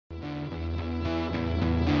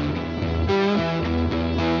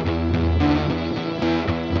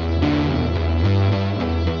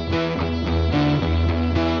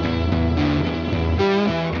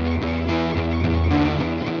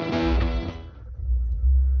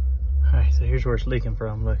here's where it's leaking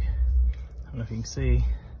from. Look, I don't know if you can see.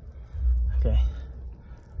 Okay,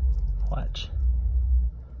 watch.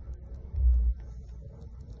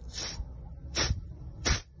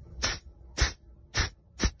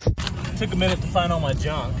 Took a minute to find all my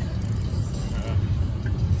junk.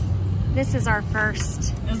 This is our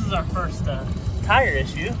first. This is our first tire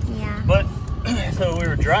issue. Yeah. But so we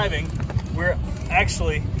were driving. We're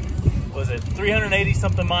actually, was it 380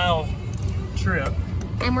 something mile trip?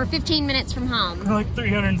 And we're 15 minutes from home. We're like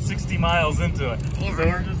 360 miles into it. Yeah. So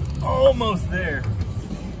we're just almost there.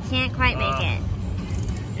 Can't quite make it.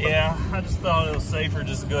 Yeah, I just thought it was safer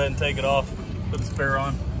just to go ahead and take it off, put the spare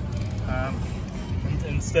on,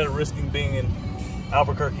 instead of risking being in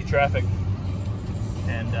Albuquerque traffic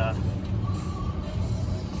and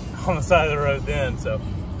on the side of the road then. So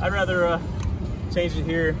I'd rather change it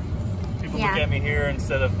here. People look at me here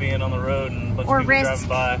instead of being on the road and a bunch of people driving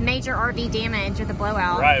by. Major RV damage with a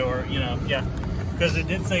blowout. Right, or, you know, yeah. Because it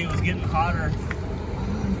did say it was getting hotter.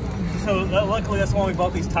 So luckily that's why we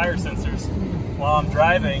bought these tire sensors. While I'm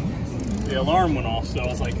driving, the alarm went off. So I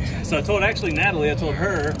was like, so I told Natalie, I told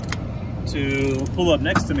her to pull up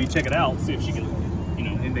next to me, check it out, see if she can, you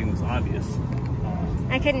know, anything was obvious.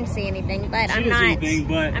 I couldn't see anything, but I'm not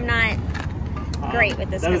great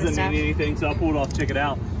with this kind of stuff. That doesn't mean anything, so I pulled off, check it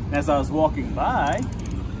out. And as I was walking by,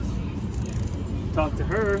 talked to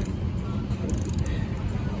her,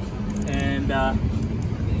 and I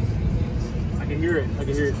could hear it. I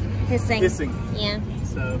could hear it hissing. Yeah.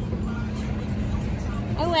 So.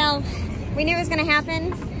 Oh well, we knew it was going to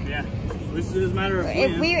happen. Yeah. This is a matter of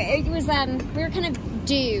when. We were kind of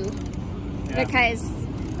due because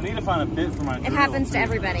I need to find a bit for my drill. It happens to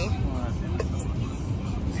everybody.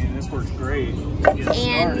 And this works great.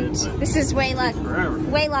 And this is way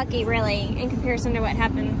lucky, really, in comparison to what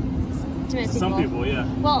happened to most people. Some people, yeah.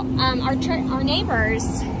 Well, our neighbors,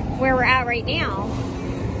 where we're at right now,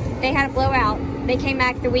 they had a blowout. They came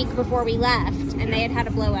back the week before we left, and they had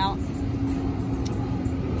a blowout.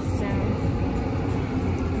 So,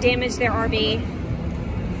 damaged their RV.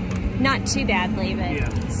 Not too badly,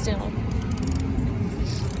 but still.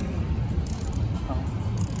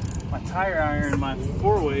 My tire iron, my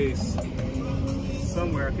 4-ways,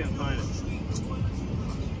 somewhere I couldn't find it.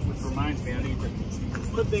 Which reminds me, I need to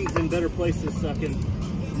put things in better places so I can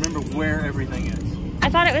remember where everything is. I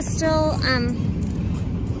thought it was still,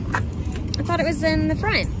 I thought it was in the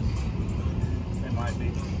front. It might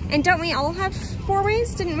be. And don't we all have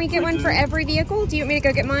 4-ways? Didn't we get one for every vehicle? Do you want me to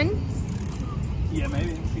go get mine? Yeah,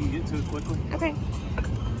 maybe. If you can get to it quickly. Okay.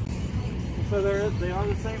 So they are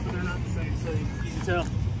the same, but they're not the same. So you can tell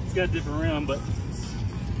it's got a different rim, but.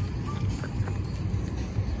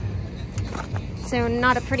 So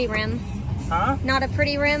not a pretty rim. Huh? Not a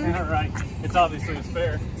pretty rim? Yeah, right. It's obviously a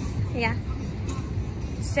spare. Yeah.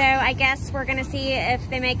 So I guess we're gonna see if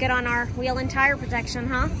they make it on our wheel and tire protection,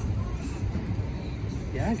 huh?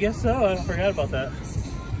 Yeah, I guess so. I forgot about that.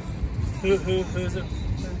 Who is it?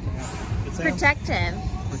 Protective.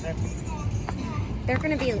 They're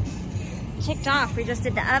gonna be kicked off. We just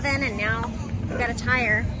did the oven and now we got a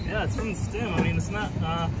tire. Yeah, it's from the stem. I mean, it's not,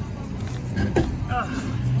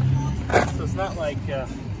 so it's not like,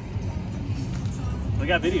 we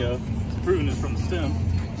got video proving it's from the stem.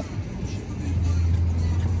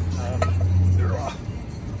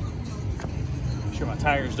 I'm sure my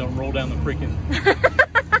tires don't roll down the freaking,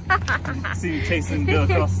 see me chasing go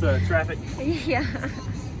across traffic. Yeah.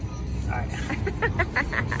 Alright.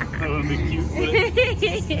 That would be cute, would it?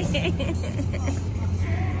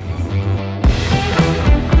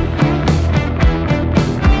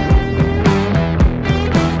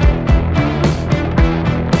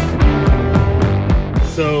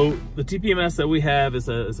 So the TPMS that we have is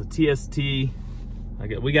a TST.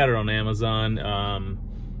 We got it on Amazon, and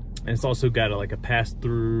it's also got like a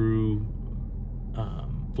pass-through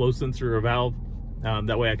flow sensor or valve.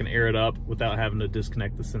 That way I can air it up without having to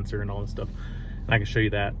disconnect the sensor and all this stuff. And I can show you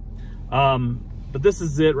that. But this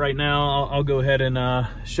is it right now. I'll go ahead and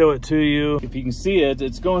show it to you. If you can see it,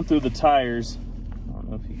 it's going through the tires. I don't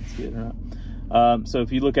know if you can see it or not. So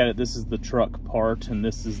if you look at it, this is the truck part and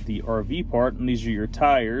this is the RV part, and these are your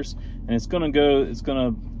tires. And it's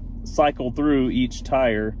gonna cycle through each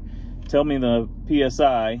tire, tell me the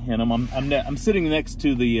PSI, and I'm sitting next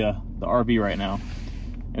to the RV right now.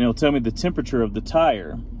 And it'll tell me the temperature of the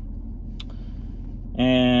tire.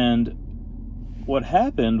 And what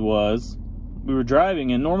happened was we were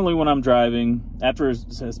driving, and normally when I'm driving,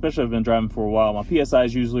 especially I've been driving for a while, my PSI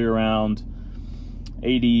is usually around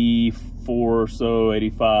 84 or so,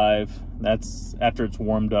 85. That's after it's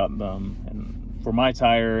warmed up. And for my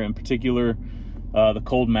tire in particular, the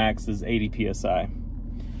cold max is 80 PSI.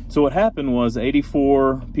 So what happened was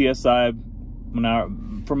 84 PSI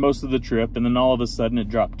for most of the trip, and then all of a sudden it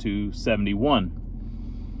dropped to 71.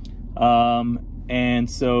 And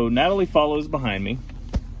so Natalie follows behind me,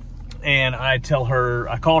 and I called her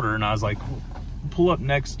and I was like, pull up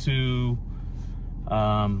next to the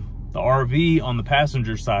RV on the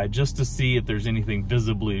passenger side just to see if there's anything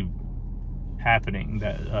visibly happening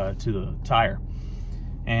that to the tire.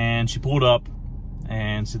 And she pulled up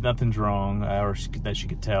and said nothing's wrong, or that she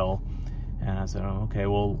could tell. And I said, oh, okay,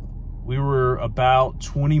 well, we were about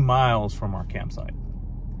 20 miles from our campsite.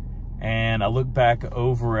 And I looked back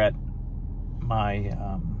over at my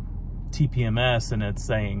TPMS, and it's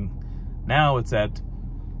saying now it's at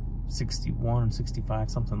 61, 65,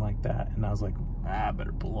 something like that. And I was like, I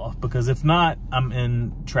better pull off, because if not, I'm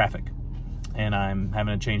in traffic and I'm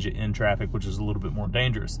having to change it in traffic, which is a little bit more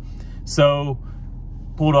dangerous. So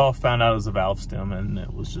pulled off, found out it was a valve stem and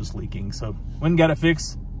it was just leaking. So went and got it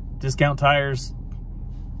fixed, discount tires,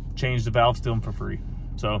 changed the valve stem for free.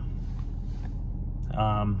 So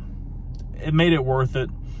it made it worth it,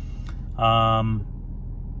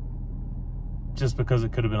 just because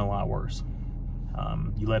it could have been a lot worse.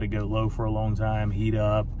 You let it go low for a long time, heat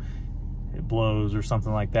up, it blows or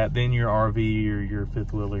something like that, then your RV or your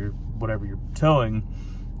fifth wheel or whatever you're towing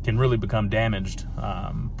can really become damaged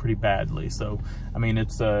pretty badly. So, I mean,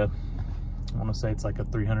 it's I want to say it's like a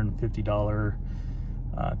 $350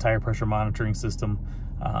 tire pressure monitoring system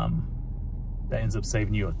that ends up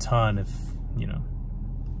saving you a ton if, you know,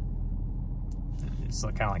 it's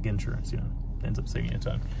like, kind of like insurance, you know, it ends up saving you a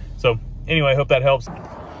ton. So anyway, I hope that helps.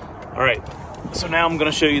 All right, so now I'm going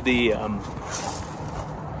to show you the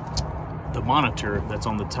monitor that's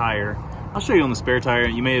on the tire. I'll show you on the spare tire.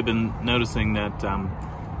 You may have been noticing that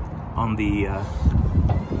on the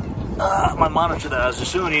my monitor that I was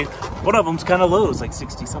just showing you, one of them's kind of low. It's like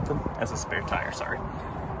 60 something as a spare tire, sorry.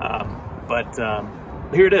 But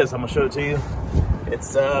here it is. I'm gonna show it to you.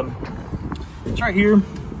 It's right here.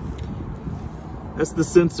 That's the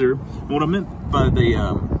sensor. And what I meant by the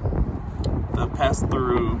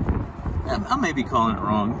pass-through, I may be calling it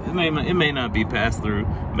wrong. It may not be pass-through.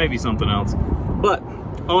 It may be something else. But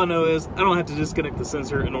all I know is I don't have to disconnect the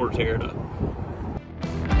sensor in order to air it up.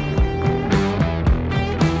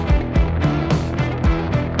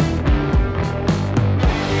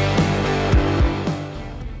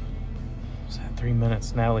 So 3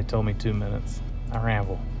 minutes. Natalie told me 2 minutes. I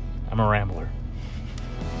ramble. I'm a rambler.